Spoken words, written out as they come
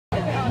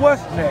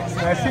what's next?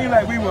 It seemed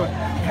like we were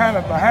kind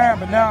of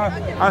behind, but now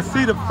I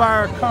see the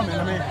fire coming.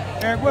 I mean,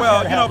 Eric,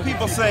 well, you know,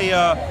 people say,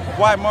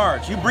 why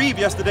march? You breathed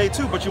yesterday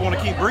too, but you want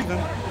to keep breathing.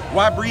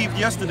 Why breathe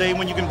yesterday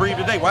when you can breathe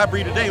today? Why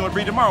breathe today when you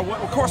breathe tomorrow?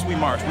 Well, of course we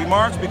march. We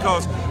march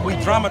because we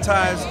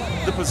dramatize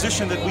the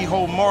position that we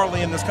hold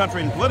morally in this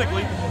country and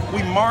politically.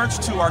 We march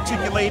to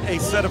articulate a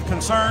set of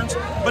concerns,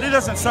 but it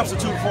doesn't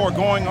substitute for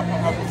going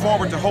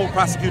forward to hold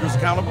prosecutors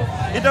accountable.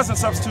 It doesn't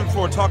substitute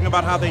for talking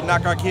about how they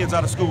knock our kids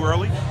out of school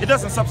early. It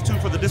doesn't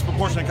substitute for the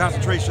disproportionate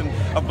concentration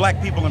of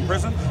black people in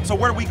prison. So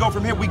where do we go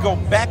from here? We go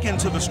back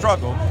into the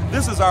struggle.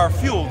 This is our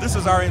fuel. This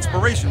is our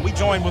inspiration. We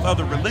join with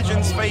other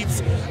religions,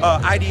 faiths,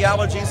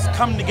 ideologies,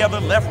 come together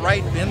left,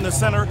 right, in the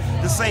center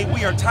to say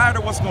we are tired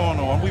of what's going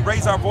on. We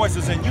raise our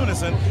voices in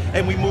unison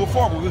and we move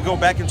forward. We go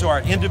back into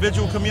our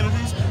individual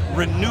communities,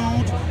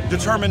 renewed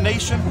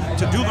determination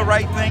to do the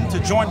right thing, to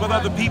join with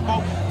other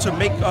people, to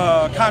make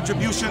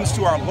contributions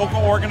to our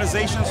local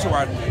organizations, to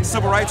our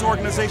civil rights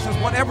organizations,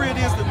 whatever it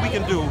is that we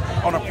can do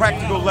on a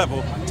practical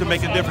level to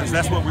make a difference.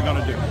 That's what we're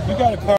going to do. You got a